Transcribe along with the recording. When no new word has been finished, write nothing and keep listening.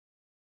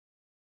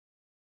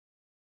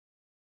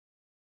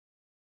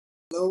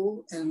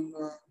Hello and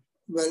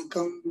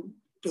welcome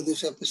to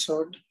this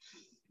episode,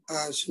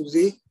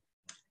 Susie.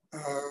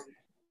 Uh,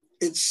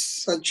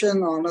 it's such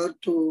an honor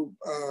to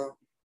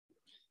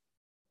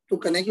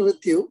connect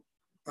with you.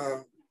 Uh,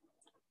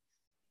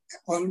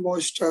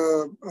 Almost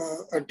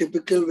a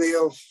typical way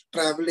of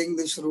traveling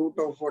this route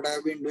of what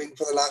I've been doing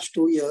for the last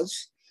 2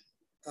 years.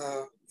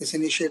 This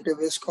initiative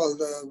is called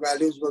the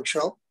Values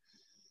Workshop,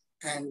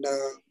 and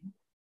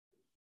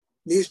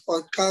these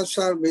podcasts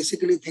are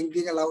basically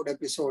thinking aloud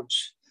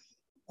episodes.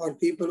 Or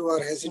people who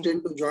are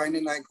hesitant to join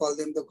in, I call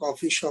them the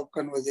coffee shop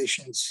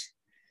conversations,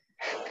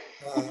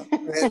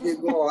 where we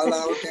go all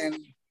out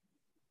and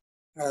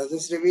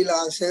just reveal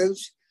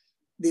ourselves.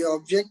 The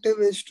objective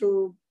is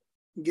to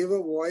give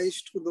a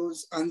voice to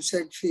those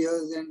unsaid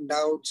fears and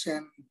doubts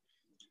and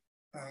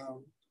uh,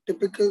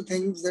 typical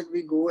things that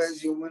we go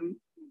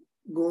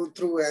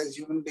through as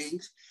human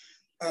beings.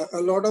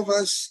 A lot of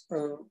us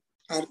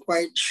are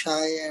quite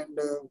shy and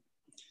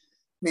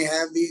may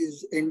have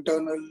these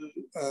internal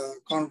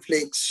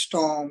conflicts,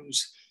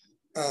 storms,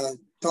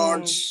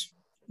 thoughts,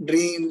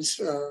 dreams,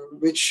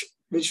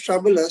 which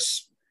trouble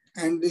us.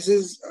 And this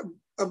is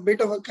a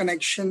bit of a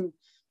connection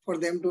for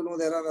them to know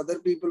there are other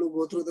people who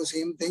go through the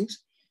same things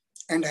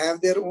and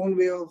have their own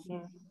way of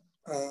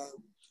uh,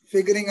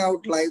 figuring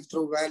out life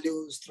through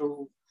values,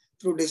 through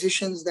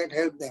decisions that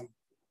help them.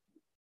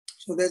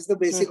 So that's the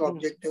basic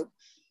objective.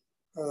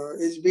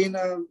 It's been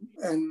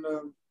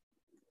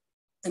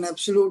an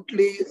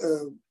absolutely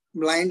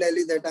blind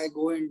alley that I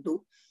go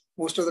into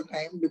most of the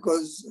time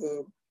because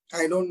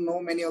I don't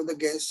know many of the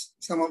guests.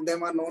 Some of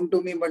them are known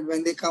to me, but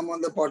when they come on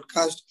the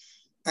podcast,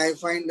 I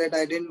find that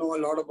I didn't know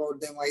a lot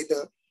about them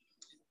either.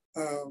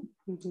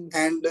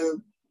 And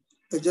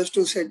just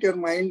to set your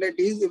mind at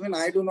ease, even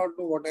I do not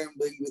know what I am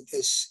doing with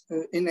this.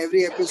 In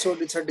every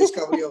episode, it's a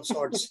discovery of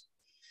sorts.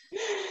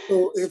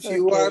 So if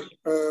you are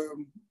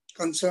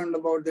concerned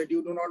about that,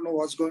 you do not know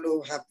what's going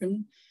to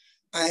happen,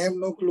 I have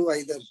no clue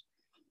either.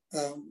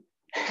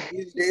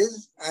 These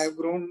days, I've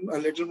grown a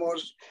little more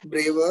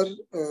braver.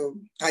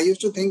 I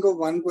used to think of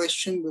one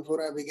question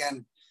before I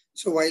began.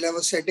 So while I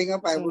was setting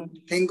up, I would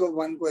think of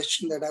one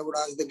question that I would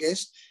ask the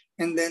guest,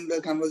 and then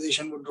the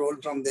conversation would roll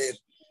from there.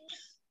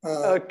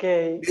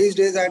 These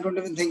days, I don't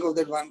even think of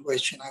that one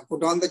question. I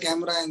put on the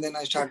camera and then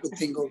I start to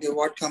think, okay,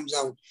 what comes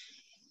out?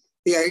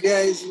 The idea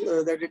is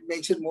that it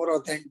makes it more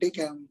authentic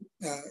and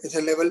it's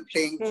a level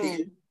playing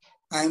field.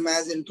 I'm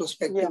as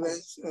introspective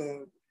as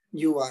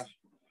you are.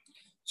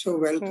 So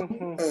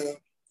welcome.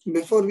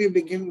 Before we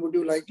begin, would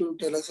you like to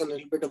tell us a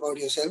little bit about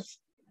yourself?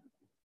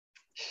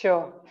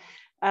 Sure.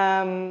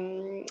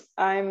 I'm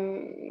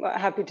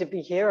happy to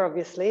be here,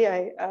 obviously.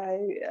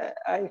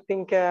 I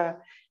think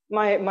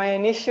my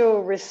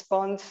initial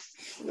response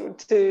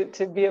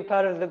to be a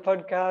part of the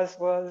podcast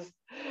was,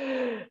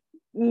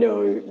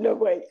 no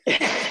way.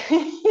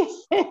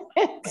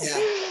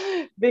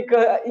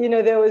 Because,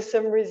 there was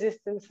some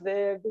resistance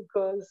there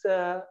because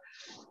a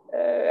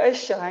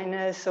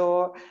shyness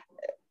or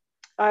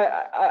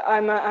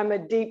I'm a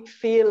deep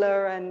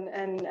feeler and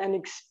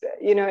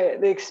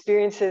the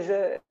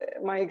experiences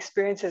my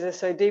experiences are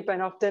so deep,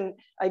 and often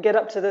I get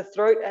up to the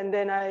throat and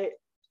then I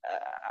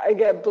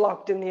get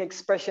blocked in the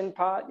expression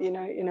part, in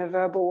a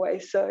verbal way.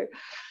 So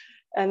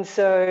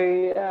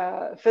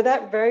for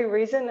that very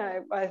reason,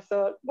 I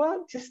thought,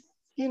 well, just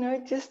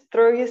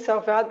throw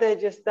yourself out there.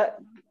 Just that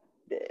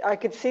I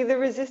could see the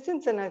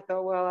resistance, and I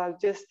thought, well,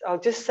 I'll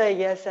just say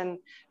yes. And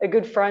a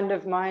good friend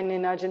of mine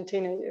in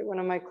Argentina, one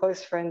of my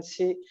close friends,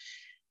 she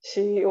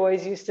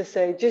always used to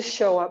say, just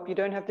show up. You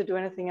don't have to do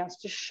anything else.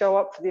 Just show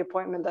up for the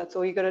appointment. That's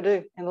all you got to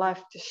do in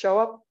life. Just show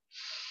up.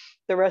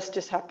 The rest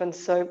just happens.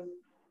 So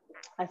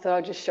I thought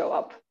I'd just show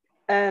up.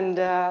 And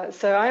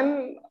so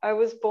I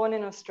was born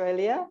in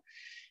Australia.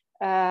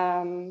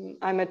 I'm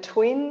a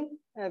twin.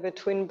 I have a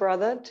twin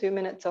brother, 2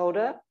 minutes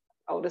older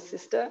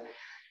sister.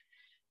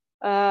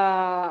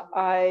 I'm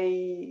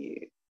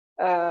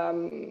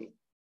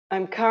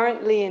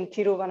currently in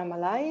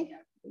Tiruvannamalai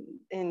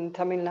in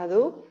Tamil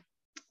Nadu.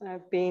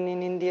 I've been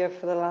in India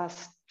for the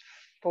last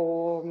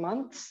 4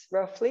 months,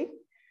 roughly.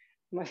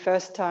 My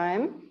first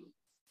time,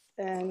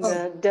 and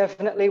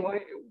definitely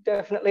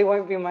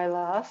won't be my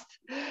last.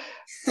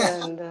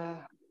 And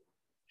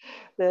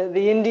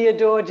the India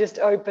door just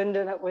opened,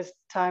 and it was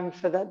time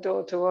for that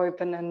door to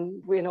open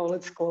and in all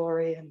its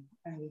glory.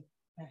 And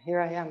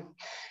here I am.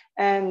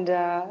 And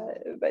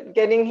but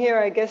getting here,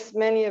 I guess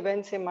many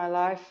events in my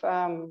life.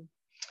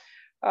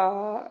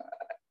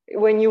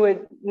 When you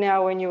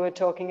were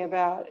talking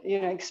about,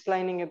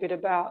 explaining a bit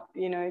about,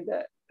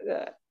 the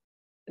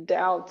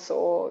doubts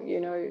or,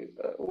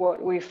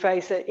 what we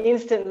face,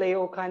 instantly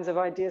all kinds of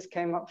ideas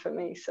came up for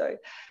me. So,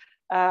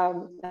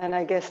 and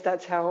I guess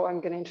that's how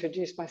I'm going to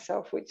introduce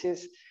myself, which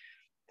is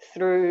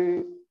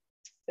through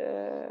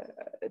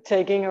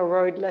taking a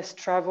road less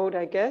traveled,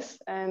 I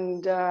guess,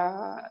 and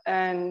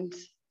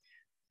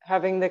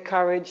having the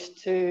courage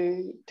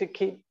to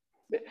keep,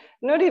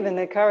 not even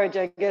the courage,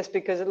 I guess,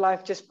 because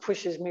life just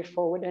pushes me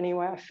forward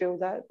anyway. I feel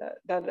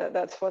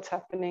that's what's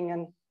happening,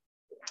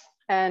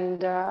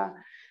 and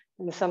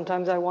And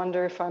sometimes I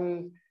wonder if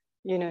I'm,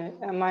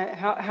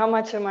 how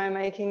much am I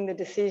making the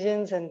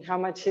decisions, and how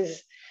much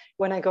is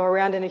when I go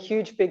around in a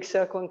huge big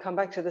circle and come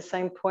back to the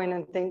same point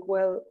and think,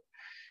 well,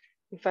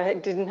 if I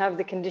didn't have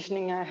the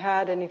conditioning I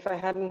had, and if I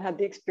hadn't had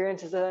the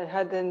experiences that I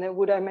had, then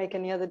would I make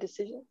any other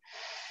decision?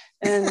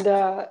 And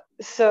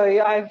so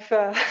I've,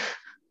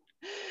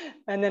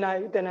 and then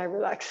I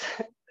relax.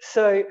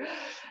 So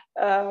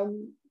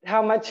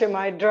how much am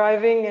I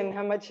driving, and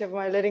how much am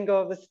I letting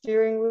go of the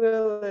steering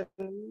wheel,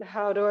 and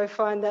how do I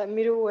find that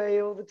middle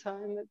way all the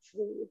time? It's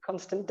a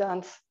constant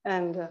dance.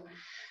 And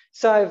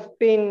so I've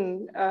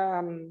been,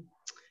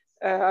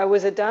 I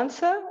was a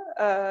dancer,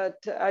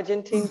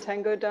 Argentine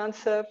tango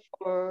dancer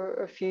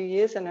for a few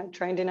years, and I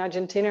trained in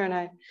Argentina, and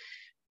I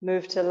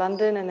moved to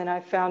London, and then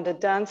I found a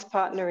dance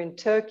partner in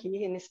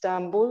Turkey, in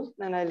Istanbul,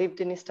 and I lived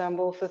in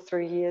Istanbul for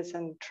 3 years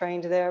and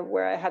trained there,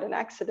 where I had an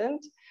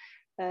accident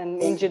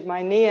and injured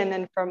my knee. And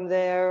then from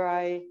there,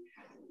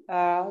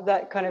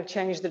 that kind of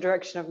changed the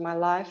direction of my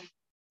life.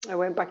 I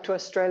went back to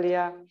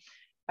Australia,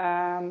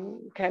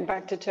 came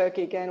back to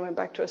Turkey again, went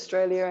back to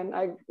Australia, and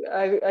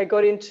I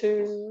got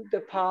into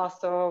the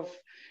path of,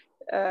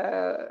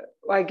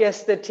 I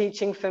guess the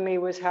teaching for me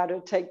was how to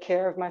take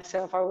care of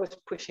myself. I was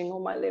pushing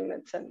all my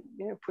limits, and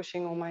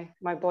pushing all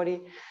my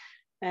body,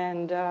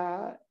 and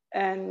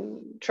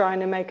trying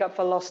to make up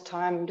for lost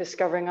time,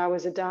 discovering I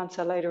was a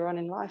dancer later on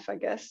in life, I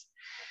guess.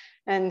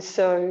 And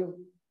so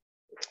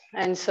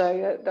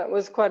that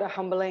was quite a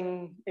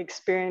humbling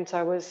experience.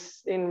 I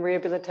was in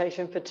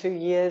rehabilitation for 2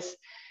 years.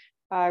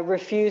 I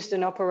refused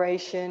an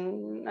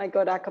operation. I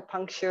got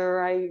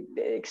acupuncture. I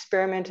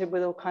experimented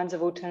with all kinds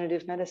of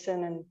alternative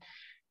medicine,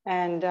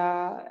 and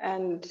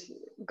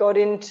got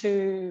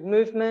into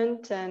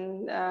movement,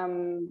 and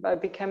I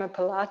became a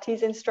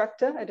Pilates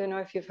instructor. I don't know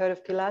if you've heard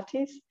of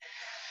Pilates.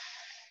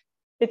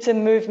 It's a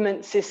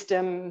movement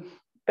system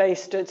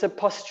based. It's a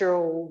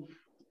postural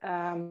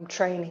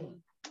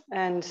training.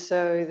 And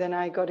so then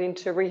I got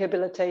into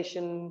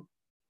rehabilitation,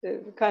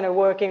 kind of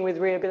working with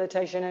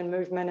rehabilitation and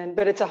movement,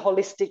 but it's a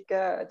holistic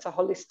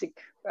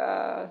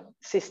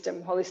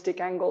system, holistic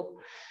angle,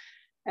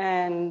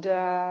 and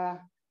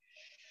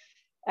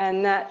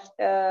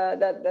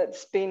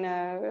that's been.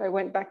 I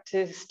went back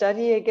to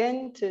study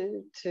again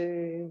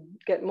to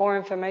get more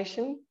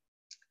information,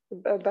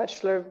 a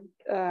Bachelor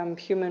of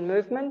Human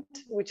Movement,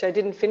 which I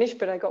didn't finish,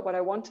 but I got what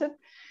I wanted.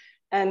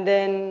 And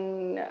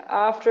then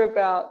after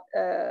about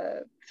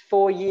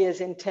 4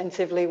 years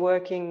intensively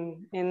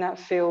working in that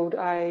field,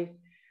 I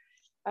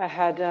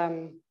had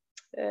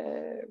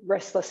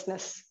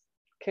restlessness,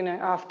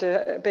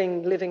 after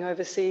living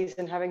overseas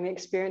and having the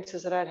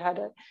experiences that I'd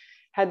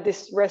had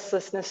this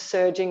restlessness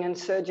surging, and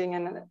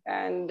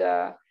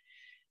the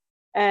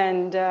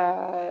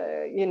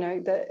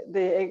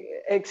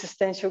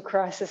existential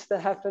crisis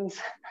that happens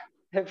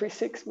every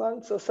 6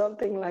 months or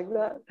something like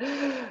that.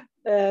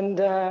 And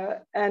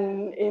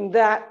in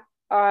that,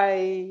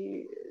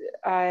 I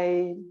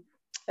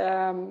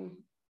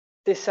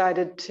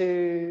decided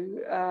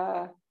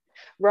to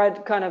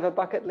write kind of a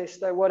bucket list,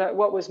 though,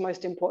 what was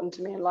most important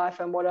to me in life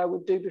and what I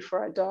would do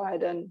before I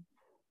died, and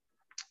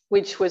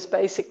which was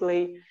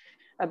basically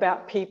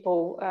about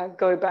people,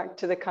 go back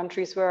to the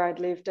countries where I'd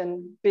lived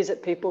and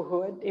visit people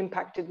who had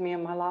impacted me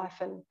in my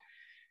life, and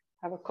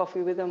have a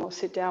coffee with them or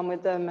sit down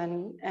with them,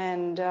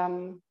 and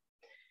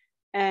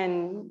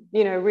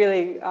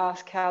really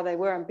ask how they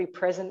were and be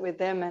present with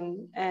them,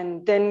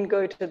 and then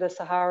go to the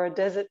Sahara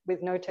Desert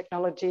with no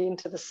technology,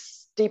 into the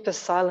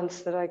deepest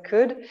silence that I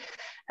could,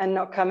 and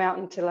not come out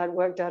until I'd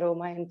worked out all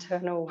my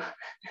internal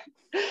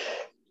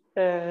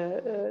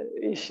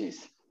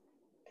issues.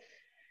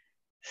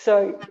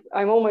 So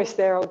I'm almost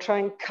there. I'll try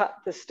and cut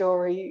the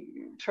story,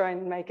 try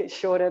and make it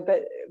shorter,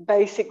 but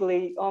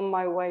basically on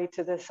my way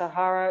to the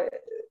Sahara,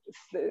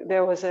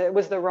 it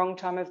was the wrong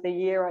time of the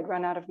year. I'd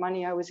run out of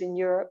money. I was in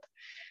Europe,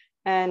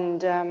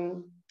 and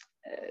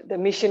the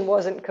mission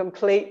wasn't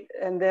complete.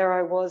 And there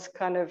I was,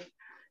 kind of,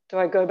 do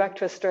I go back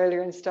to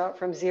Australia and start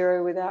from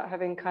zero without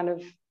having kind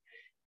of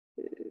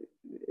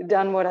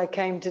done what I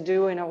came to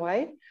do in a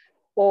way?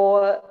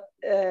 Or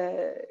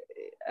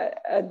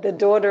the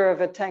daughter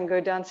of a tango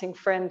dancing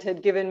friend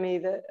had given me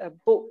a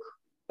book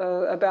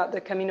about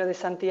the Camino de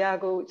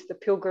Santiago, which is the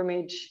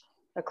pilgrimage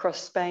across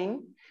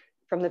Spain,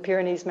 from the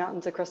Pyrenees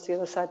Mountains across the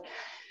other side.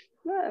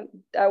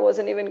 I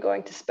wasn't even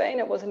going to Spain.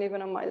 It wasn't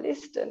even on my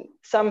list. And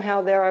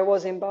somehow there I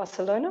was in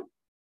Barcelona.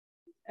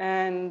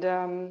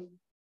 And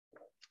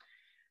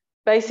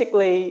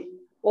basically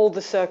all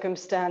the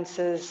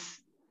circumstances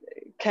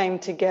came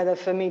together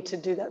for me to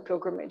do that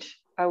pilgrimage.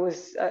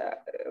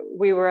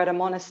 We were at a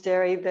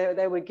monastery.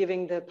 They were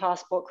giving the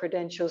passport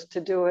credentials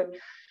to do it.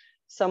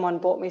 Someone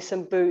bought me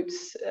some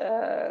boots.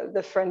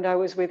 The friend I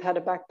was with had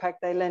a backpack.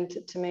 They lent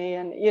it to me.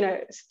 And,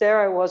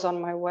 there I was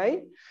on my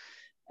way,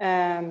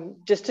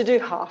 just to do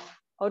half.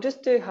 I'll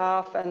just do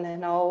half and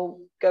then I'll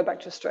go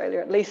back to Australia.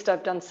 At least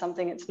I've done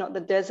something. It's not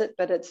the desert,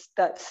 but it's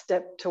that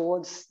step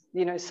towards,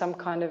 some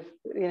kind of,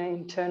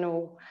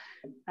 internal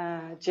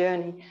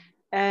journey.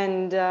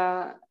 And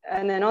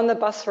then on the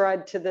bus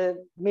ride to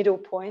the middle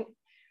point,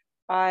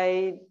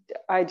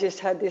 I just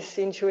had this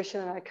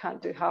intuition, and I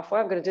can't do halfway.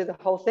 I'm going to do the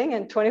whole thing.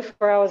 And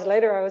 24 hours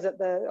later, I was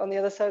on the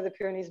other side of the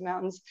Pyrenees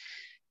Mountains,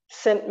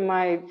 sent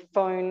my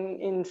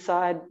phone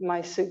inside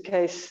my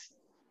suitcase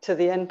to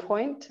the end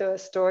point, to a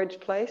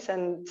storage place,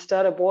 and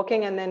started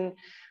walking. And then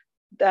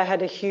I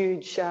had a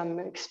huge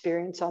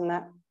experience on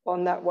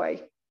that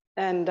way.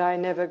 And I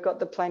never got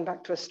the plane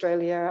back to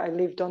Australia. I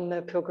lived on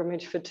the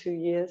pilgrimage for 2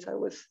 years. I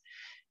was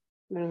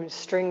in a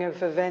string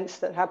of events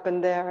that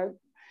happened there.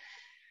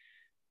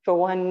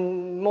 For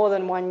more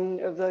than one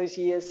of those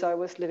years, I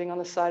was living on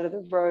the side of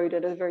the road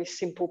at a very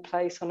simple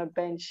place on a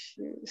bench,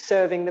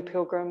 serving the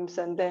pilgrims.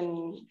 And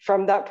then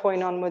from that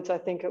point onwards, I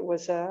think it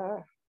was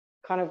a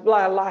kind of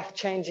like a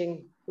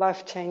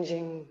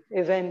life-changing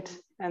event.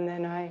 And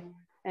then I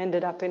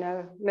ended up in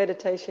a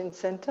meditation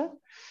center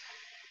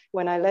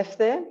when I left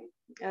there.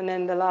 And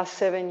then the last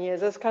 7 years,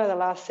 that's kind of the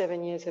last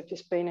 7 years have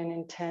just been an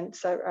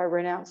intense. I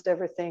renounced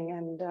everything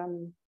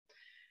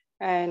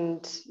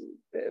and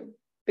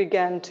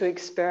began to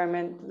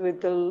experiment with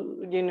the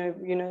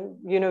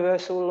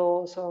universal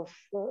laws of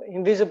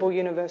invisible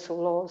universal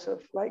laws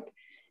of, like,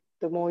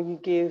 the more you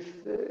give,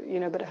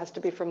 but it has to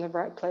be from the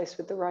right place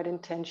with the right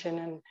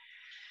intention,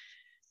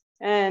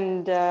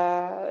 and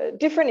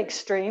different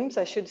extremes,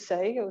 I should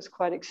say. It was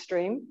quite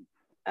extreme,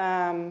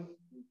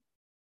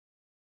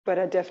 but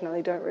I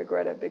definitely don't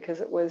regret it, because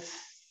it was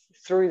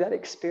through that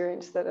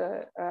experience that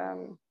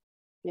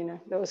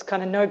there was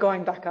kind of no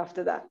going back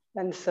after that.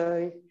 And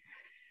so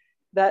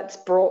that's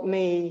brought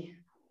me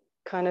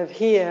kind of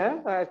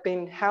here. I've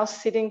been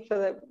house sitting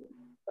for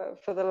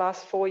the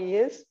last 4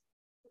 years,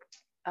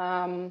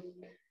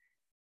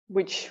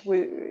 which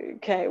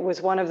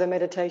was one of the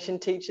meditation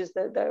teachers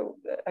that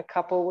a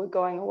couple were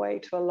going away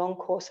to a long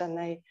course,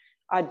 and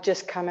I'd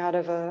just come out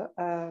of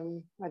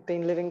I'd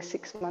been living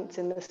 6 months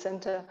in the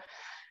center,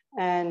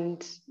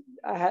 and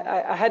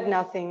I had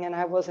nothing, and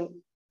I wasn't,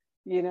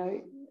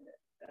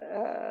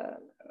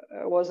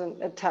 I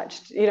wasn't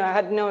attached. I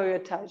had no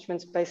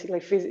attachments,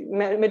 basically,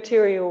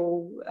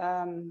 material,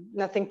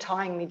 nothing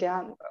tying me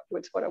down,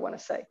 was what I want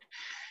to say.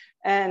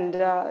 And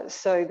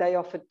so they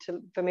offered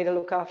for me to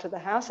look after the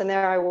house. And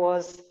there I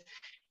was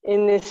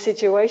in this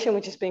situation,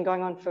 which has been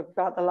going on for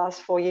about the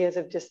last 4 years,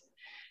 of just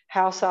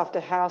house after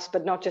house,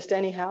 but not just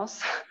any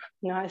house,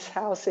 nice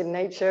house in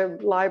nature,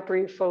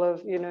 library full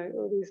of,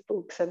 all these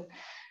books. And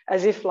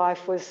as if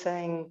life was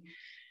saying,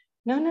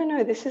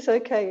 no, this is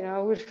okay. I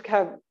would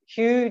have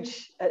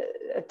huge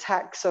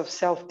attacks of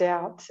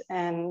self-doubt,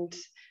 and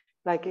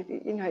like,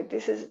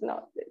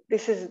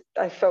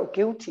 I felt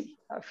guilty.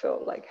 I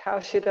felt like, how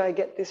should I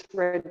get this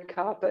red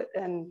carpet?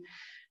 And,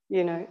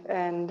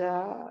 and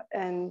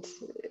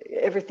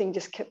everything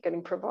just kept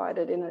getting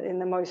provided in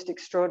the most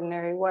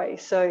extraordinary way.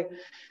 So,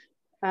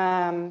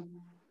 and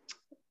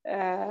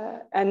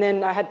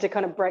then I had to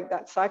kind of break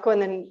that cycle,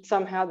 and then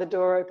somehow the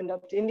door opened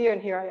up to India,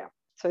 and here I am.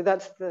 So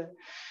that's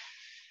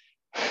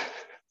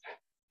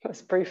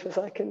as brief as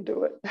I can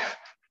do it.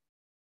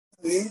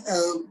 Okay.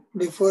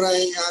 Before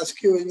I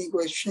ask you any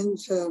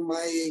questions,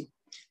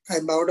 I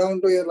bow down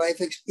to your life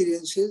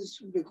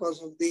experiences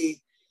because of the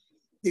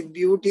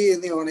beauty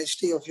and the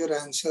honesty of your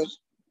answer.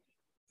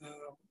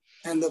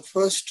 And the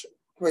first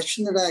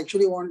question that I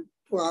actually want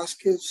to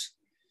ask is,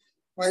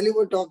 while you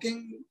were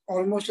talking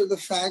almost at the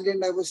fag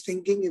end, I was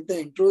thinking, if the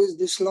intro is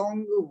this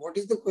long, what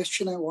is the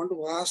question I want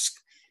to ask?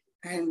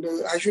 And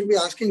I should be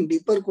asking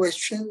deeper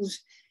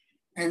questions.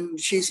 And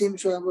she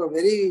seems to have a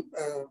very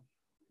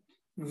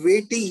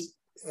weighty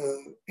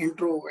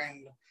intro.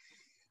 And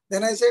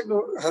then I said,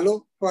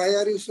 hello, why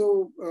are you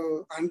so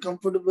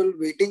uncomfortable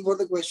waiting for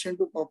the question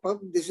to pop up?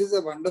 This is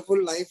a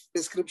wonderful life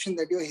description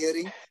that you're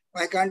hearing.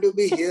 Why can't you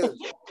be here?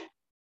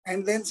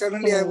 And then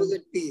suddenly I was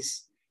at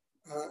peace.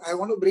 I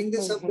want to bring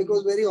this up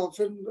because very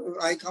often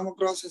I come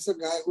across as a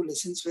guy who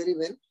listens very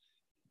well.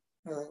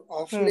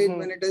 Of late,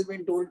 when it has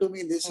been told to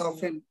me this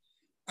often,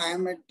 I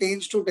am at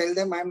pains to tell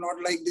them I'm not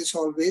like this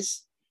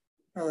always.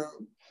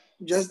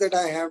 Just that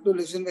I have to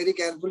listen very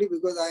carefully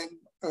because I'm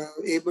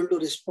able to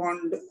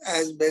respond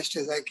as best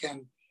as I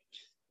can.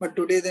 But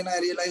today then I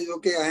realized,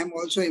 okay, I am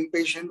also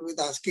impatient with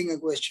asking a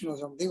question or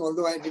something,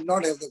 although I did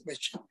not have the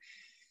question.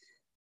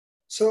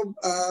 So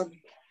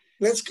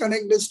let's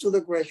connect this to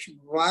the question.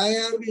 Why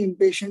are we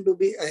impatient to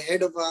be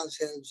ahead of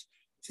ourselves?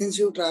 Since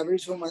you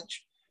traveled so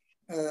much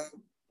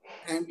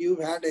and you've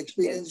had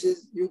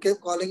experiences, you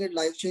kept calling it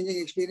life-changing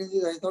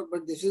experiences. I thought,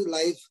 but this is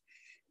life.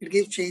 It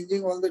keeps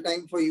changing all the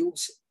time for you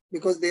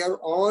because they are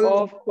all,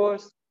 of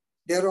course,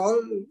 they're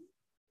all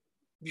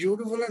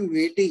beautiful and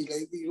weighty.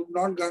 Like, you've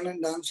not gone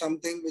and done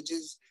something which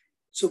is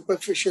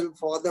superficial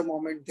for the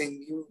moment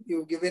thing.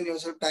 You've given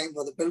yourself time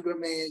for the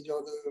pilgrimage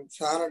or the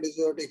Sahara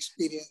Desert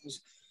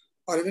experience,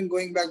 or even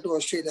going back to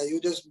Australia. You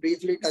just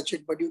briefly touch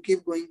it, but you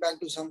keep going back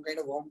to some kind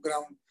of home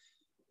ground,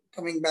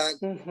 coming back,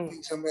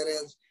 going somewhere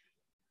else.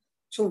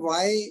 So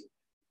why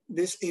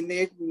this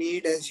innate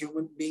need as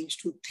human beings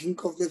to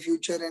think of the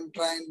future and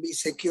try and be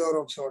secure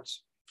of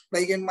sorts?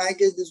 Like in my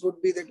case, this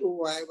would be that,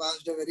 oh, I've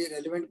asked a very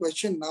relevant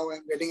question. Now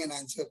I'm getting an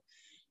answer.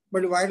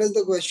 But why does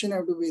the question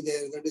have to be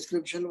there? The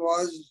description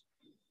was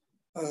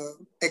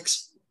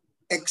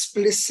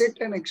explicit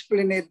and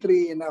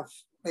explanatory enough.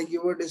 Like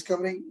you were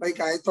discovering, like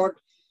I thought,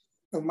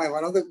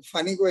 one of the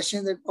funny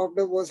questions that popped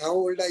up was, how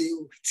old are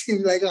you? It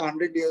seems like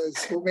 100 years,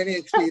 so many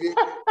experiences.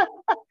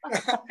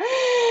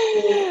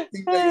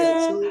 Things like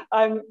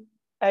that.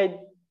 So,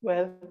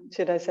 well,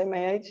 should I say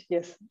my age?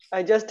 Yes.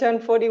 I just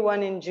turned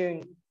 41 in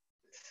June.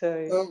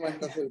 So. Oh,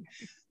 wonderful.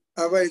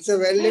 But it's a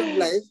well-lived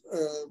life.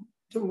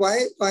 So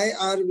why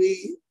are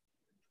we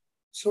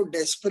so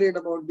desperate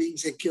about being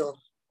secure?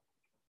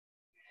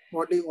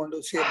 What do you want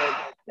to say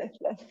about that?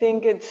 I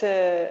think it's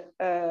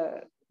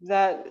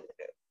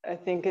I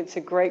think it's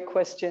a great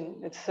question.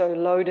 It's a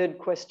loaded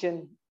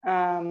question.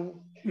 And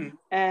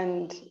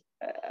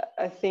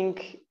I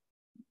think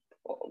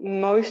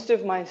most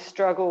of my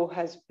struggles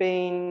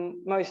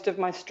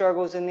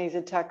in these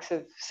attacks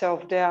of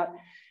self-doubt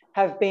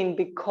have been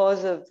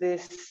because of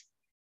this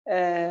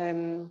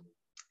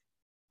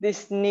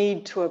this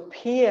need to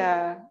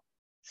appear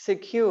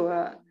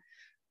secure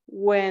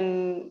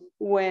when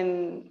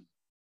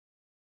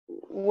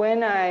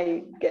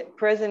I get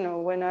present,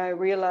 or when I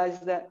realize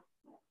that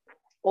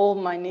all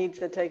my needs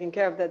are taken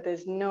care of, that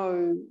there's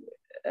no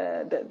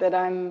that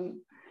I'm,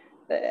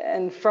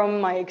 and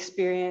from my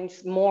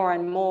experience more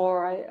and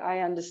more I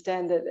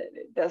understand that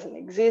it doesn't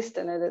exist,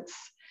 and that it's,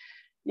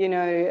 you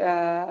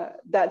know,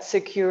 that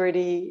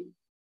security.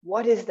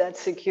 What is that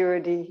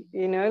security?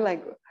 You know,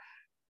 like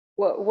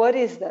what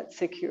is that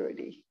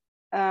security?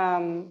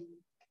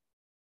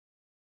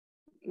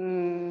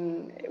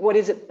 What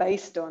is it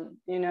based on?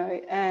 You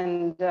know,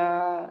 and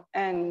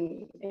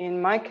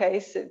in my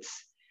case,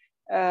 it's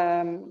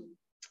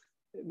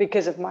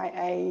because of my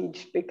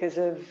age, because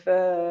of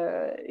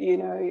you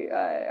know,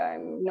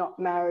 I'm not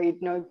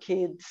married, no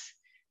kids,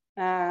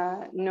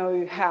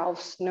 no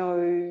house, no,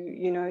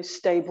 you know,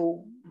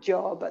 stable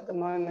job at the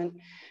moment.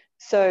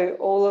 So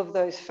all of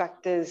those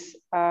factors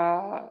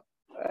are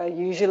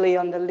usually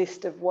on the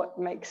list of what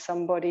makes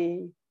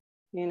somebody,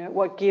 you know,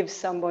 what gives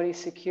somebody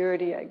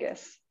security, I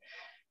guess.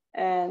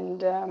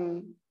 And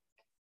I'm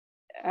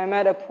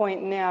at a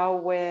point now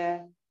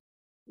where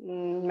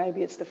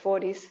maybe it's the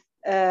 40s,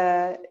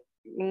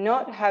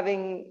 not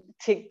having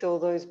ticked all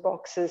those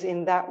boxes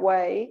in that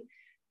way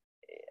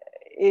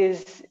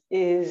is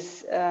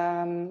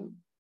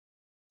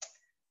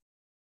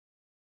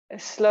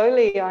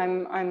slowly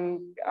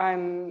I'm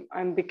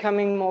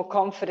becoming more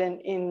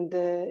confident in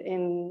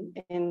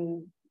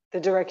the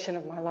direction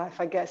of my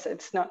life, I guess.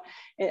 It's not,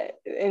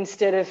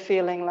 instead of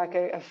feeling like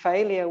a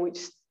failure, which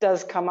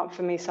does come up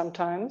for me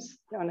sometimes.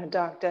 On a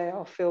dark day,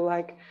 I'll feel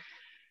like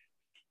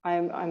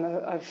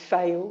I've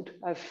failed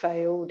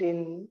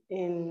in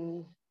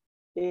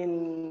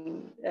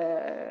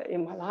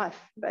my life,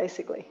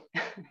 basically.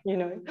 You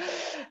know,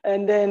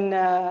 and then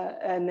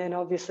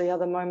obviously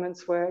other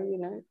moments where, you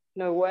know,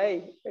 no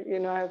way, you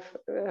know, I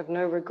have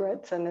no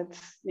regrets, and it's,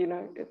 you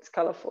know, it's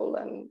colorful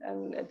and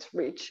it's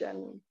rich,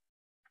 and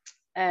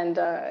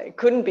it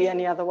couldn't be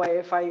any other way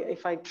if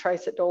I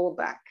trace it all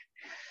back.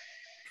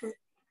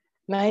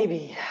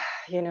 Maybe,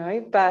 you know,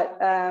 but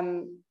I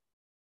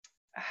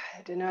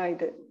don't know,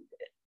 that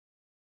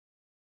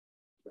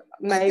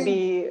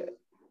maybe,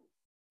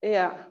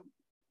 yeah.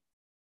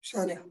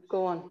 Sorry. Yeah,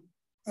 go on.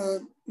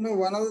 No,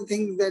 one of the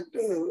things that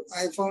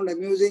I found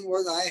amusing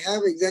was I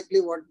have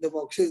exactly what the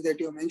boxes that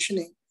you're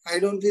mentioning. I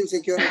don't feel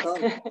secure at all.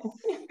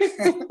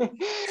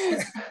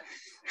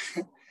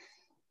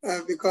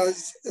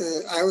 Because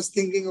I was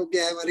thinking,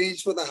 okay, I've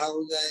arranged for the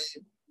house.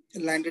 I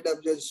landed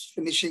up just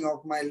finishing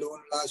off my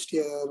loan last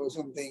year or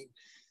something.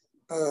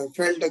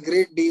 Felt a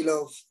great deal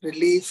of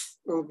relief.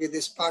 Okay,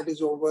 this part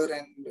is over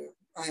and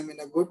I'm in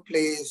a good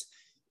place.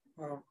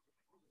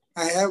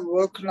 I have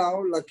work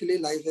now. Luckily,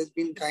 life has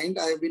been kind.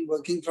 I've been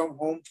working from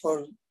home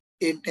for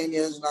 8-10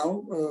 years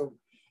now.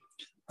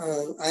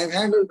 I've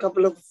had a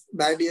couple of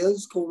bad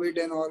years. COVID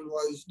and all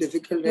was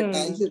difficult at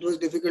times. It was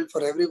difficult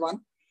for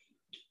everyone.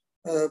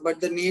 But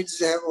the needs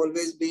have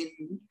always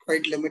been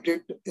quite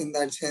limited in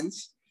that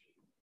sense.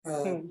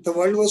 The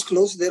world was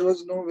closed. There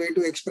was no way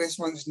to express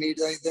one's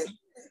needs either.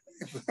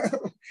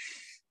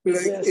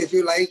 If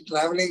you like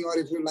traveling or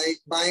if you like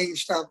buying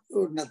stuff,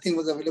 nothing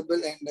was available.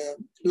 And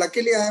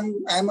luckily,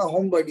 I'm a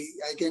homebody.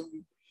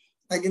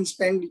 I can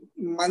spend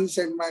months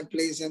at my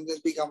place and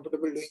just be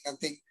comfortable doing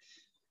nothing.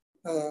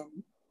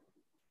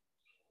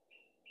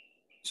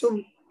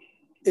 So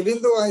even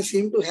though I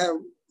seem to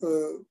have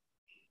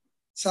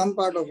some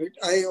part of it,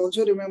 I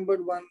also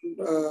remembered one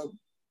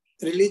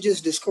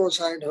religious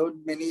discourse I had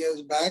heard many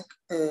years back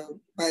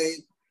by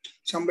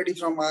somebody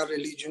from our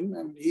religion,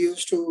 and he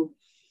used to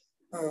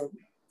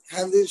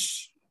have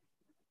this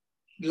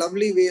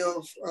lovely way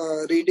of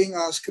reading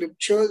our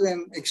scriptures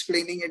and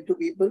explaining it to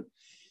people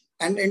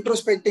and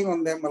introspecting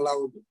on them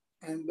aloud.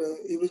 And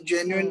he was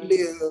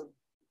genuinely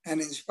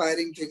an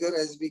inspiring figure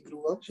as we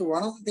grew up. So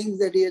one of the things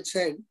that he had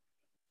said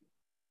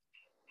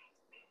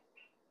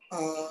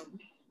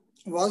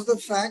was the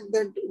fact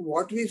that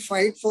what we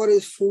fight for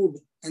is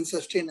food and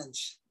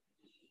sustenance.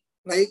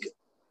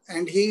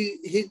 And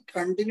he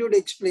continued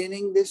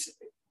explaining this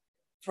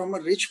from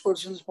a rich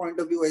person's point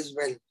of view as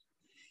well.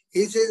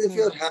 He says if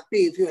you're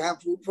happy, if you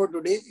have food for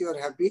today, you're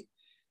happy,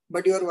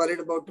 but you're worried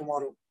about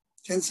tomorrow.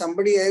 Since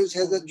somebody else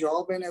has a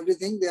job and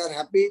everything, they are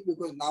happy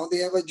because now they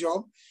have a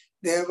job,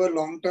 they have a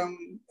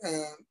long-term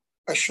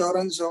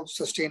assurance of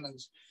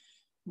sustenance.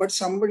 But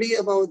somebody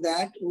about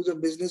that, who's a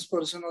business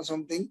person or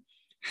something,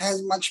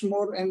 has much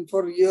more, and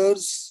for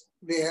years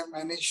they have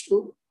managed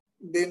to,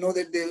 they know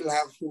that they will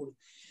have food.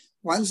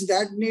 Once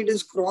that need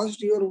is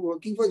crossed, you are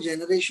working for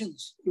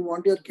generations. You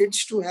want your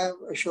kids to have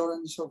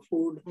assurance of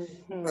food.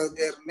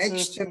 Their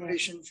next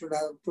generation should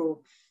have.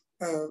 So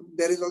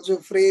there is also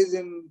a phrase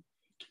in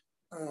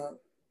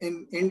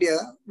India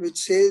which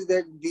says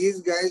that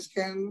these guys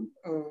can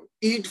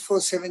eat for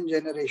 7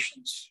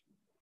 generations.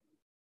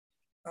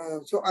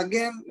 So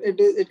again,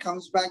 it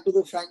comes back to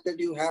the fact that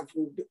you have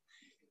food.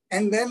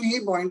 And then he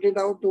pointed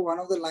out to one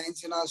of the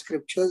lines in our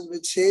scriptures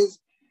which says,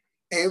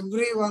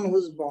 everyone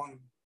who's born,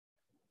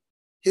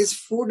 his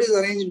food is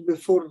arranged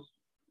before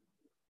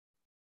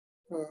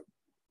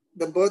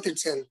the birth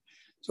itself.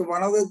 So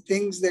one of the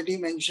things that he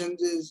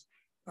mentions is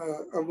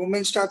a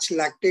woman starts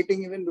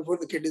lactating even before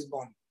the kid is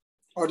born,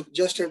 or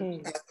just as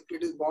the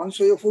kid is born.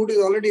 So your food is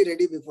already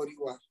ready before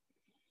you are.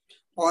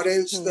 Or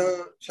else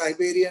the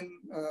Siberian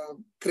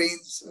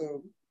cranes,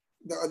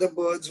 the other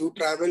birds who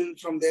travel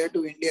from there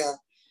to India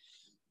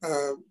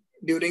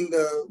during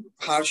the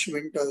harsh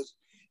winters.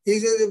 He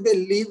says if they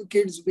leave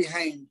kids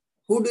behind,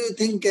 who do you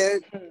think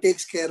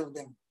takes care of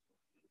them?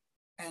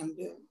 And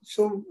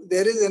so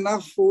there is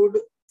enough food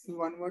if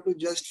one were to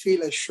just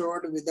feel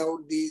assured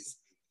without these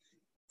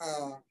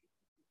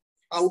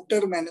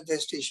outer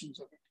manifestations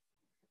of it.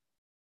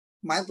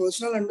 My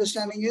personal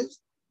understanding is,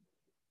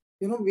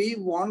 we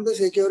want the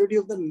security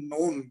of the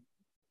known.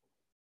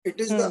 It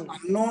is the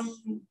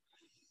unknown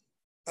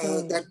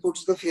that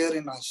puts the fear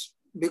in us.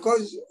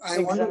 Because I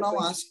want to now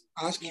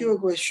ask you a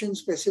question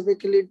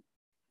specifically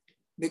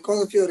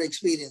because of your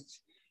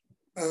experience.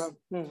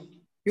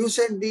 You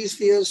said these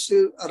fears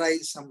still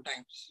arise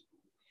sometimes.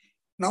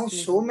 Now,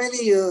 so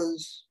many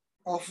years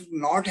of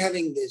not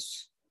having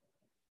this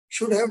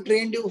should have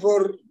trained you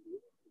for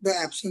the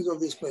absence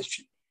of this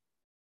question.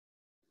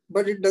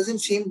 But it doesn't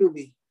seem to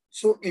be.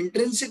 So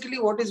intrinsically,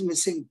 what is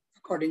missing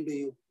according to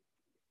you?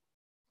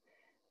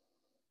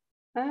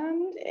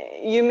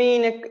 You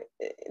mean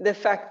the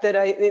fact that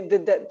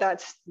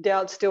that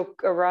doubt still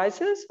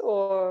arises,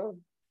 or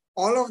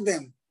all of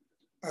them?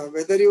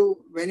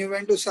 When you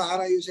went to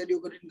Sahara, you said you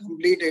couldn't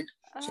complete it.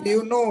 So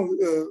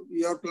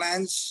your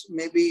plans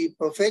may be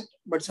perfect,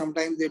 but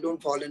sometimes they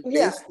don't fall in place.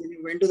 Yeah. When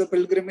you went to the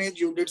pilgrimage,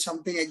 you did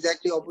something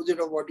exactly opposite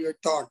of what you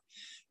had thought.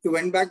 You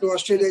went back to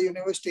Australia, you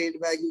never stayed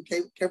back. You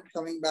kept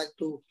coming back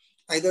to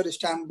either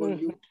Istanbul,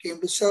 you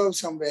came to serve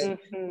somewhere.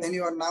 Then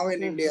you are now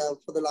in India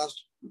for the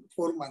last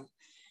 4 months.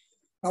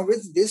 Now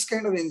with this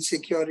kind of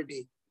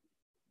insecurity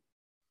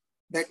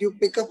that you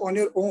pick up on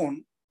your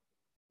own,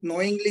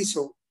 knowingly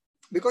so,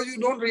 because you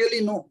don't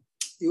really know.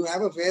 You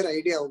have a fair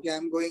idea, okay,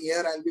 I'm going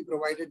here, I'll be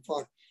provided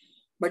for.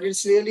 But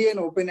it's really an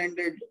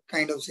open-ended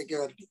kind of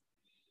security.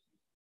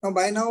 Now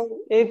by now...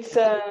 It's,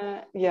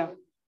 yeah.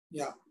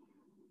 Yeah.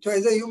 So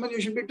as a human,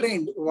 you should be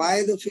trained.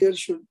 Why the fear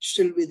should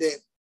still be there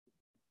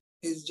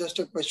is just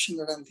a question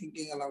that I'm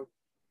thinking aloud.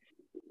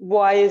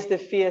 Why is the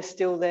fear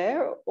still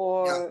there?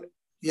 Or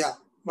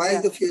Why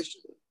is the fear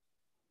still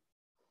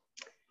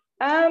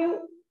there?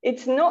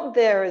 It's not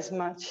there as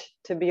much,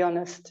 to be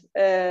honest.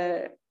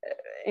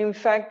 In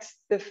fact,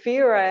 the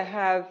fear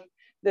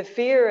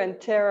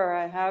and terror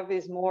I have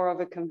is more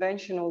of a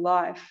conventional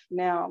life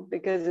now,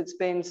 because it's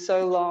been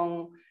so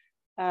long.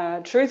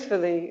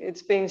 Truthfully,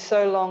 it's been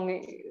so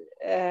long.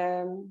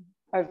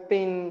 I've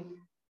been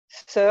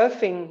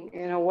surfing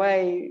in a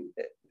way,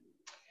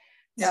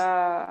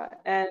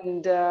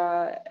 and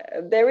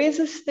there is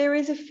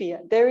a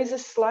fear. There is a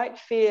slight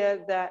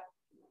fear that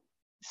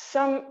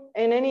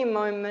in any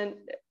moment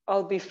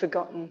I'll be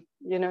forgotten.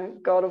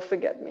 God will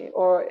forget me,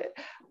 or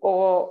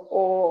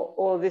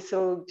this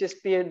will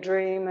just be a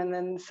dream, and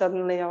then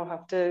suddenly I'll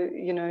have to.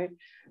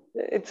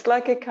 It's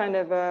like a kind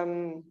of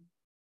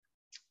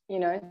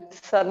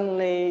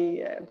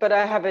suddenly. But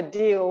I have a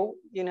deal.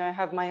 I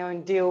have my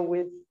own deal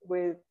with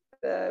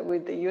the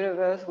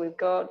universe, with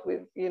God,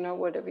 with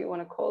whatever you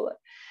want to call it.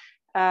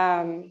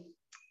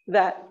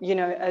 That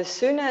as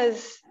soon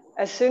as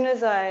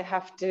I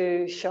have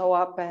to show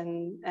up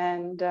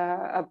and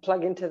I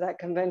plug into that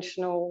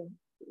conventional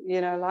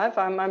life,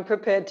 I'm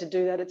prepared to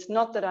do that. It's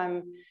not that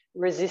I'm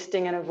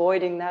resisting and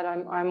avoiding that.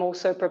 I'm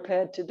also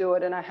prepared to do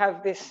it, and I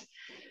have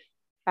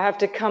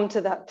to come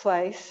to that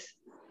place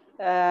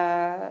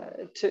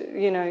and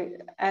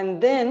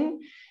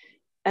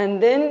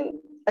then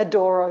a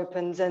door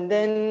opens, and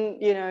then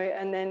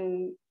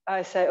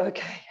I say,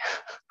 okay,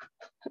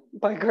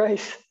 by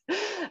grace,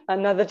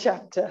 another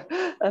chapter,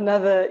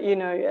 another,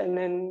 and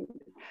then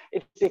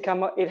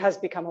it has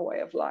become a way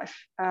of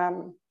life.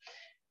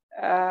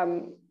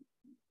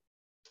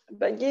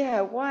 But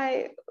yeah,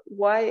 why?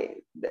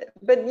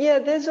 But yeah,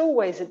 there's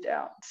always a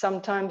doubt.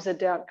 Sometimes a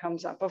doubt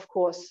comes up, of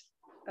course,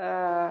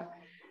 and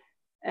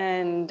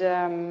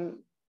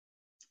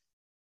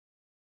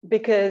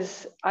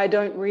because I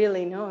don't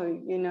really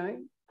know, you know,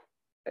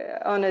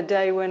 on a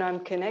day when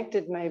I'm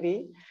connected,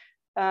 maybe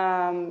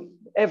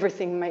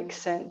everything makes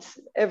sense.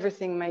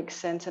 Everything makes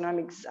sense, and I'm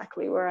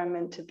exactly where I'm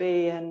meant to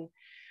be, and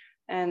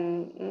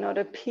not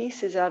a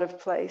piece is out of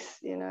place,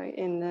 you know,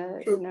 in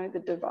the you know the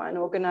divine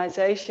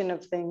organization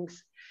of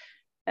things.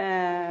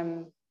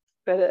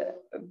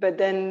 But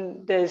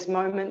then there's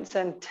moments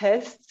and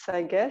tests,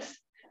 I guess.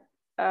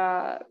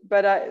 But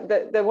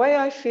the way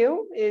I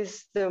feel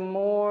is the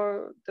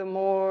more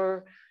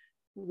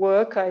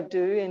work I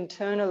do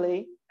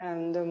internally,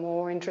 and the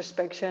more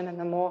introspection, and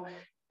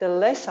the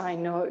less I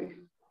know,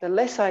 the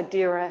less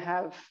idea I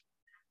have.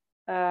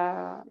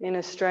 In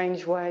a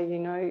strange way, you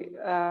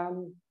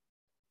know,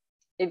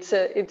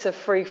 it's a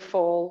free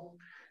fall,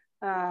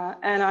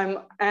 and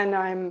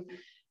I'm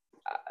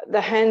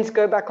the hands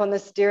go back on the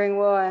steering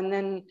wheel, and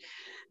then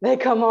they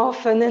come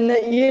off, and then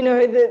you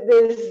know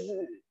there's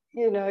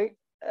you know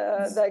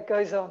that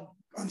goes on.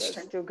 Constant.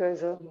 That still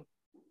goes on.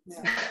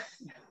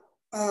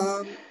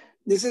 Yeah.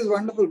 This is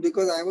wonderful,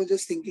 because I was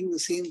just thinking the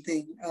same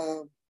thing.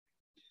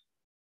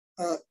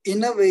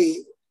 In a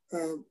way,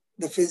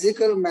 the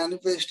physical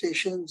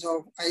manifestations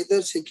of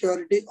either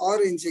security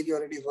or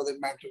insecurity, for that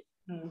matter,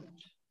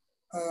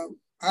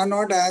 are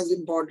not as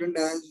important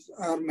as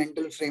our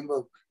mental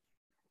framework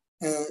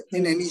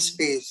in any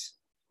space.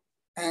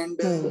 And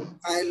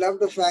I love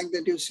the fact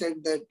that you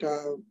said that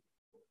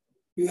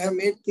you have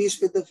made peace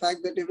with the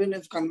fact that even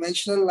if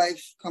conventional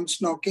life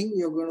comes knocking,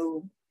 you're going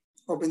to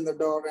open the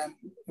door and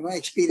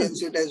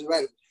experience it as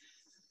well.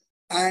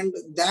 And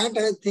that,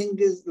 I think,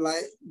 is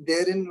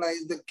therein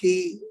lies the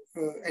key,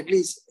 at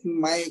least in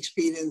my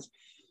experience.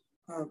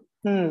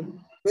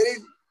 Very,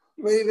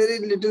 very, very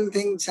little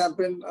things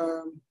happen.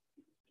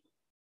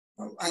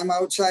 I'm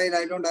outside,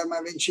 I don't have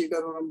my wind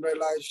cheater or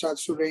umbrella, it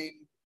starts to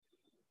rain.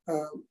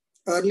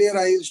 Earlier,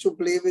 I used to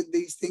play with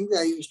these things.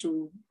 I used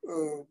to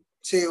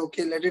say,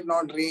 okay, let it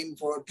not rain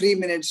for 3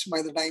 minutes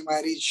by the time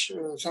I reach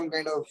some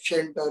kind of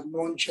shelter,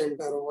 known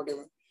shelter or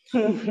whatever.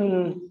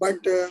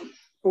 But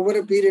over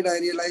a period, I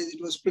realized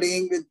it was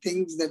playing with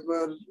things that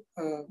were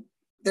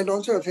that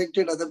also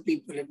affected other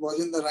people. It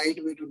wasn't the right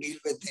way to deal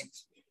with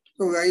things.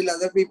 So while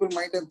other people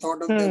might have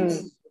thought of them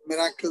as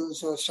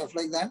miracles or stuff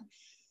like that,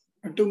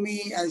 to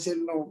me, I said,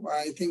 no,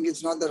 I think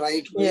it's not the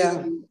right way.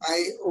 Yeah.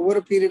 Over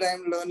a period,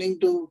 I'm learning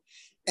to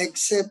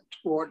accept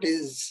what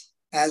is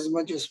as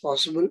much as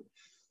possible.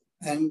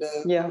 And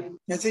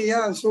I say,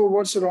 yeah, so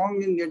what's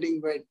wrong in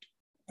getting wet?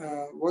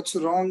 What's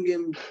wrong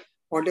in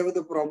whatever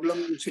the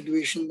problem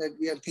situation that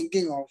we are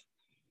thinking of?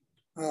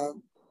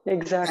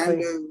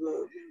 Exactly.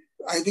 And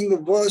I think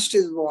the worst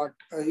is what?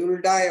 You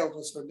will die of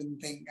a certain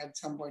thing at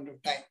some point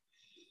of time.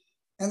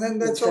 And then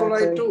that's all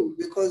right too,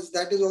 because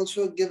that is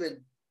also a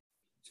given.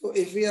 So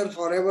if we are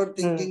forever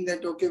thinking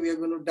that, okay, we are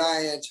going to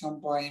die at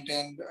some point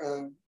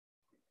and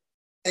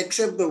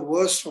accept the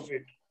worst of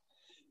it,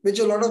 which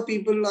a lot of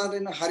people are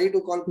in a hurry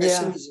to call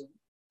pessimism.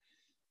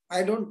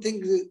 I don't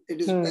think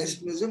it is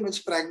pessimism, it's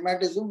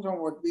pragmatism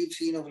from what we've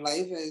seen of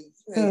life.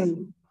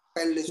 While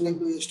listening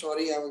to your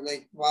story, I was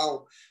like,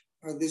 wow,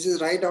 this is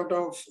right out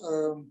of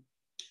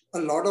a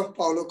lot of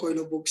Paulo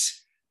Coelho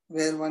books,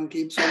 where one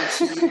keeps on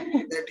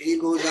seeing that he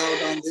goes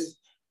out on this.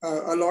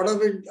 A lot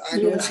of it I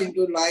don't seem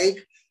to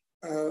like.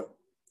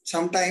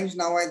 Sometimes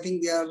now I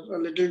think they are a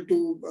little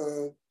too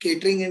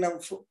catering in a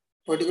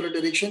particular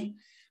direction.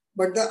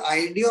 But the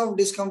idea of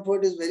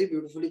discomfort is very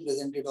beautifully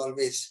presented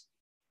always.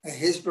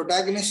 His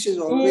protagonist is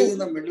always in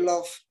the middle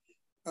of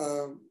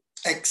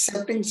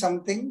accepting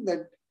something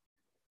that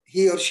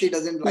he or she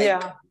doesn't like.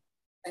 Yeah.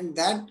 And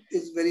that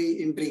is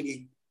very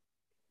intriguing.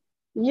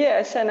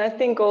 Yes, and I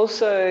think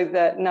also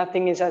that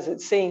nothing is as it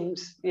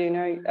seems, you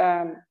know.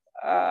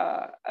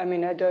 I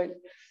mean,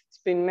 it's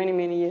been many,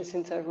 many years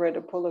since I've read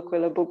a Paulo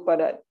Coelho book,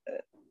 but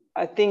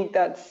I think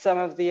that some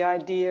of the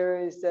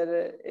idea is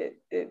that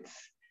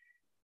it's,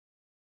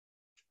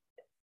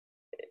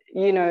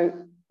 you know,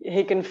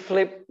 he can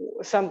flip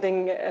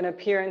something, an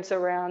appearance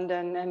around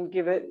and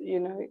give it,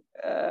 you know,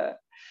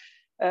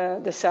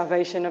 the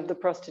salvation of the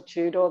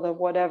prostitute or the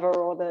whatever,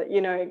 or the, you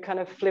know, kind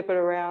of flip it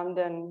around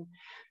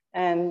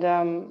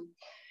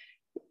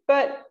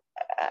but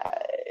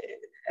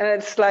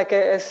it's like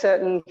a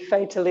certain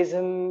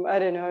fatalism. I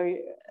don't know.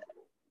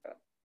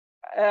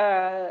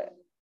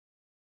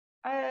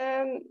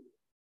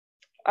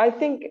 I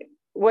think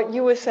what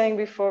you were saying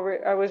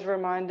before, I was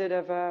reminded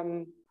of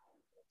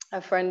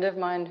a friend of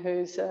mine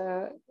who's,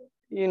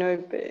 you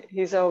know,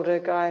 he's an older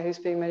guy who's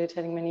been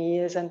meditating many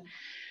years, and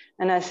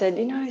I said,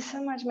 you know,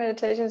 so much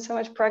meditation, so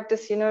much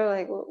practice, you know,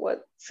 like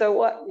so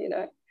what, you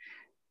know?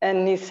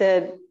 And he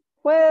said,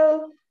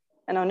 well,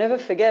 and I'll never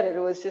forget it, it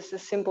was just a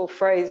simple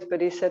phrase,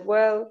 but he said,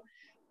 well,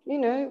 you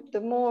know,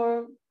 the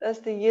more as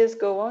the years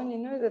go on, you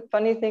know, the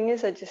funny thing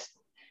is I just,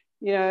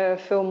 you know, I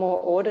feel more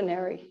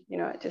ordinary, you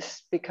know, I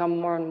just become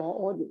more and more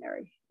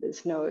ordinary.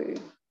 There's no,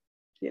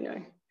 you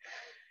know,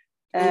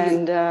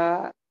 and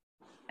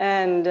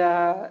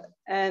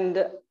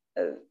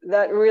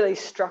that really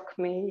struck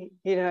me,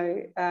 you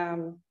know,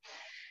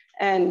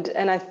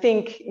 And I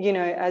think, you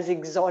know, as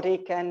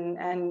exotic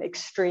and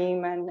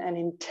extreme and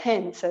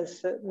intense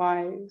as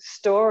my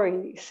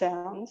story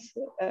sounds,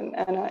 and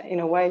in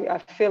a way, I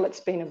feel it's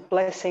been a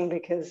blessing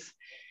because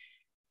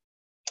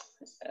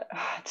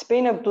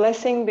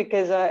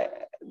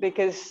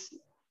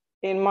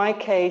in my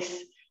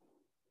case,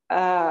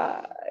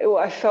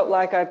 I felt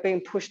like I'd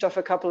been pushed off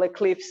a couple of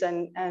cliffs,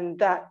 and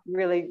that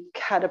really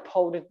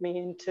catapulted me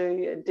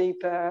into a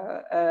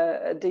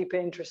deeper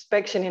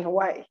introspection in a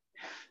way,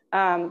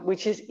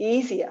 which is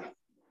easier.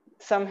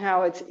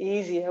 Somehow it's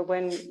easier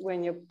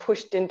when you're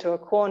pushed into a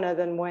corner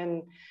than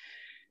when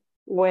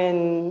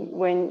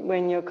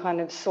you're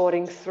kind of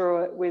sorting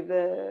through it with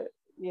the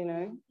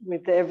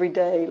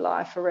everyday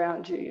life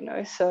around you, you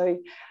know. So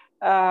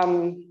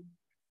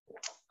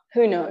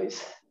who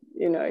knows?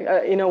 You know,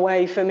 in a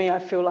way, for me, I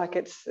feel like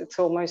it's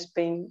almost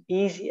been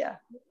easier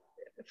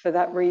for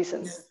that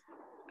reason.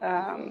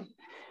 And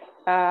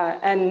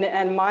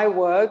my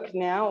work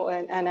now,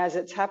 and as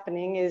it's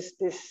happening, is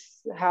this: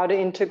 how to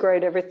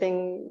integrate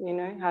everything. You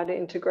know, how to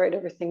integrate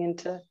everything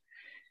into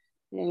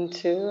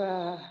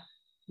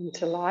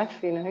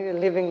life. You know,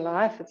 living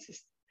life. It's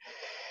just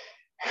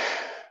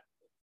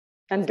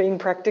and being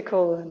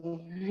practical, and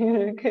you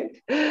know.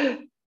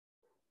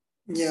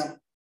 Yeah.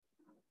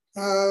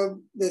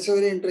 That's a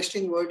very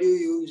interesting word you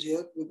use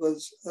here,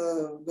 because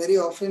very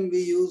often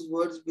we use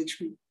words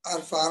which are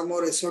far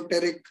more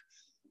esoteric.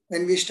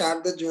 When we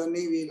start the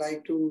journey, we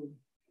like to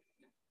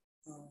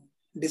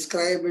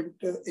describe it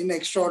in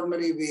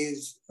extraordinary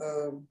ways.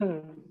 I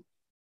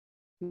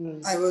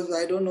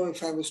don't know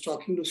if I was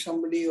talking to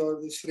somebody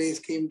or this phrase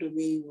came to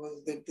me,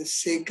 was that the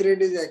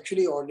sacred is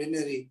actually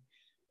ordinary.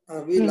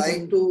 We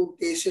like to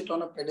place it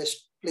on a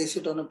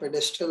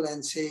pedestal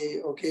and say,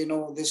 okay,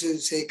 no, this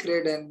is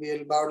sacred, and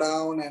we'll bow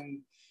down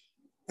and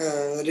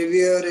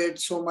revere it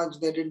so much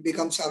that it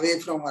becomes away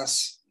from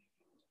us.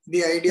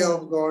 The idea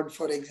of God,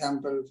 for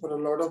example, for a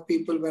lot of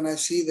people, when I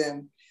see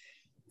them,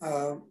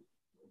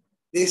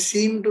 they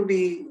seem to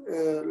be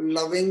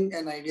loving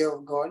an idea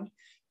of God,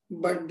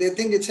 but they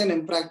think it's an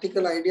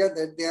impractical idea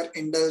that they are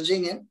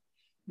indulging in,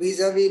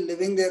 vis-a-vis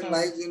living their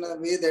lives in a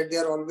way that they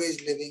are always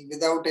living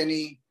without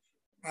any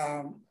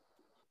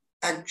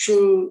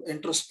actual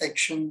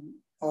introspection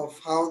of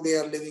how they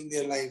are living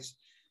their lives.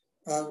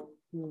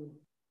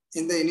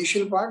 In the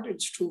initial part,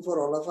 it's true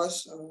for all of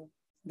us.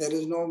 There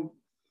is no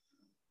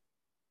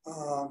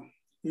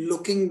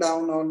looking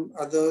down on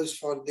others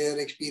for their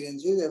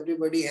experiences.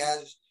 Everybody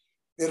has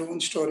their own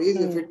stories.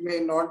 If it may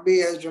not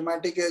be as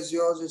dramatic as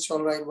yours, it's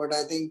all right. But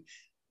I think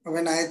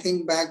when I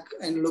think back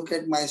and look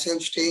at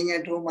myself staying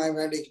at home, I've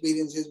had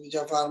experiences which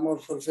are far more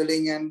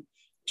fulfilling and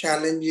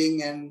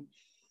challenging, and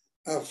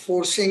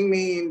forcing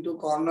me into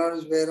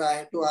corners where I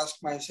had to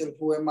ask myself,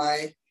 who am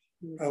I?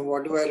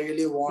 What do I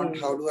really want?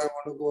 How do I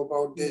want to go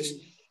about this?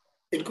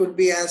 It could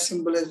be as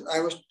simple as,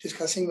 I was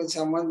discussing with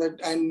someone that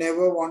I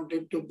never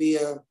wanted to be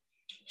a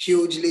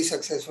hugely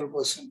successful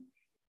person,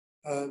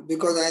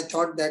 because I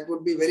thought that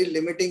would be very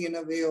limiting in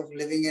a way of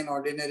living an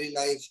ordinary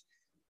life.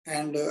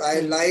 And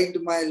I liked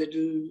my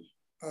little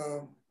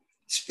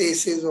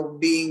spaces of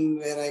being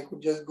where I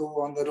could just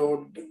go on the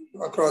road,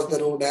 across the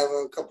road, have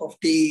a cup of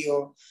tea,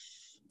 or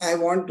I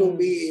want to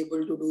be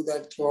able to do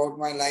that throughout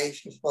my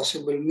life, if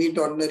possible. Meet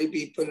ordinary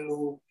people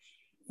who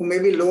may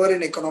be lower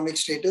in economic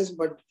status,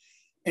 but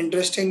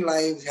interesting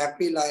lives,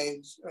 happy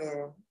lives,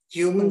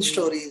 human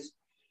stories.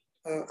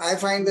 I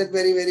find that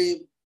very,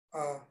 very,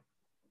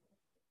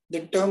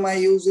 the term I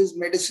use is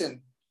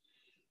medicine.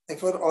 Like,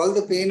 for all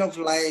the pain of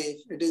life,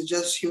 it is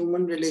just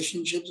human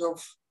relationships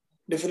of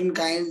different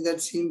kinds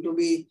that seem to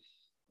be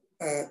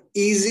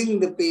easing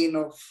the pain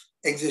of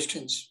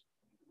existence.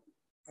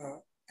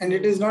 And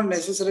it is not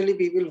necessarily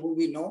people who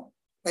we know.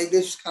 Like,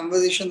 this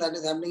conversation that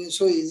is happening is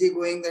so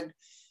easygoing that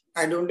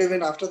I don't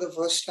even, after the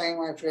first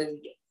time I felt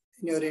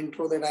in your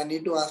intro that I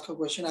need to ask a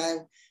question,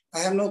 I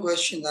have no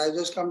questions. I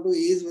just come to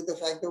ease with the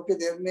fact that, okay,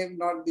 there may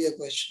not be a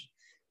question.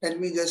 Let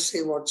me just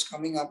say what's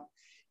coming up,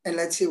 and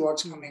let's see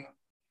what's coming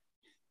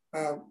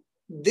up.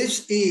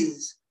 This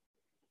is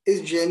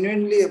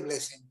genuinely a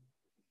blessing.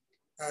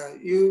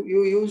 You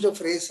used a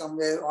phrase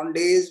somewhere, on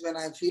days when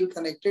I feel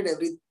connected,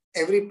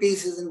 every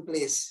piece is in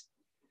place.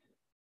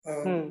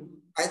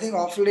 I think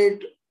off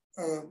late,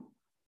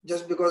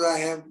 just because I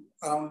have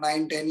around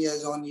 9-10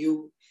 years on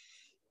you,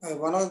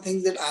 one of the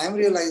things that I am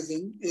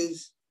realizing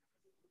is,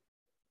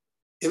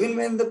 even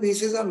when the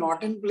pieces are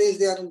not in place,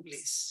 they are in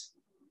place.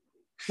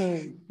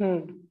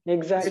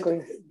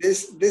 Exactly.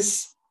 This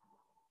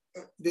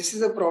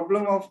is a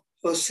problem of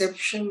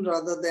perception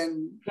rather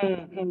than,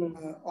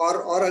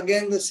 or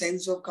again, the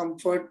sense of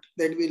comfort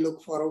that we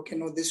look for. Okay,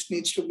 no, this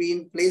needs to be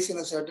in place in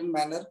a certain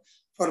manner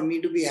for me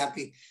to be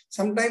happy.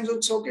 Sometimes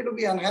it's okay to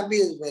be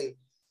unhappy as well.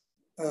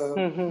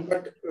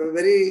 But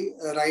very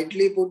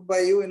rightly put by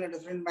you in a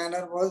different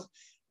manner was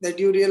that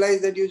you realize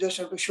that you just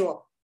have to show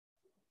up.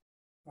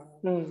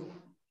 When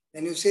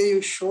you say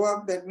you show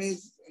up, that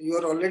means you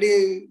are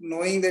already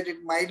knowing that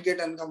it might get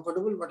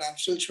uncomfortable, but I'm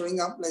still showing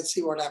up. Let's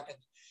see what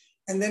happens.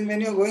 And then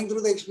when you're going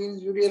through the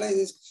experience, you realize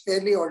it's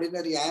fairly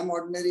ordinary. I am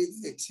ordinary,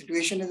 the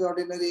situation is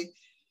ordinary,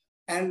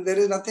 and there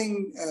is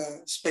nothing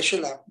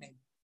special happening.